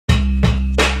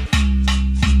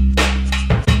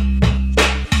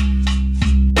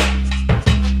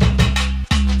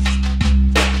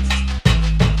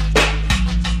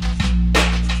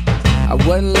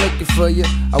for you,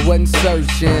 I wasn't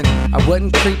searching. I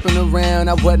wasn't creeping around,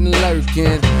 I wasn't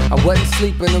lurking. I wasn't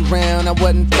sleeping around, I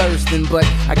wasn't thirsting. But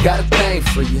I got a thing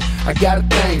for you, I got a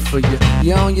thing for you.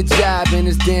 You're on your job and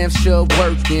it's damn sure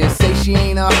working. Say she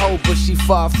ain't a hoe, but she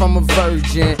far from a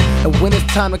virgin. And when it's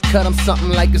time to cut, I'm something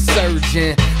like a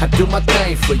surgeon. I do my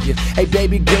thing for you. Hey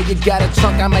baby girl, you got a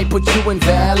trunk, I might put you in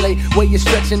valet. Where you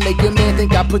stretching, make your man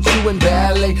think I put you in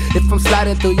ballet. If I'm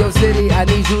sliding through your city, I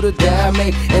need you to dial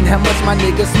me. And how much my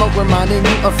niggas smoke reminding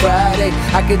you of Friday.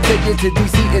 I can take you to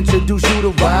DC, introduce you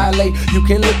to Wiley. You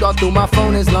can look all through my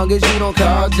phone as long as you don't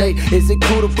call Jay. Is it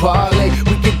cool to parlay?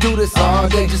 We can do this all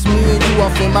day. Just me and you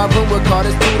off in my room, we'll call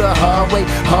this through the hallway.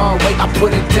 Hallway, I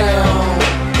put it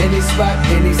down. Any spot,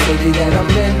 any city that I'm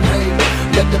in, hey.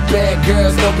 Let the bad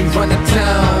girls know we run the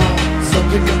town. So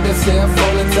pick up your cell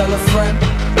phone and tell a friend,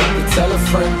 tell a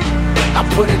friend. I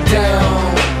put it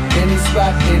down. Any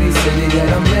spot, any city that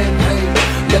I'm in,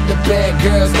 hey. Let the bad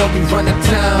girls know we run the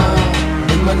town.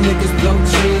 And my niggas blow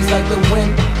trees like the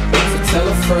wind. So tell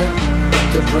a friend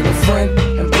to bring a friend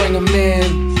and bring them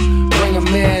in. Bring them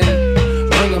in,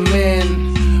 bring them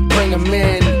in, bring them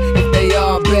in. If they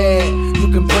all bad, you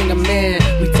can bring them in.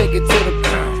 We take it to the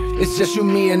it's just you,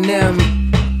 me, and them.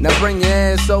 Now bring your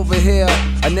ass over here.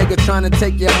 A nigga tryna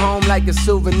take you home like a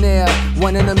souvenir.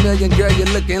 1 in a million, girl, you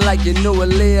looking like you knew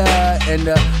Aaliyah. And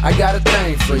I got a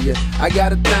thing for you, I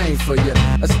got a thing for you.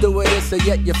 A stewardess, so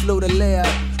yet you flew to Lear.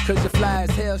 Cause you fly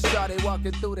as hell, shawty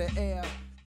walking through the air.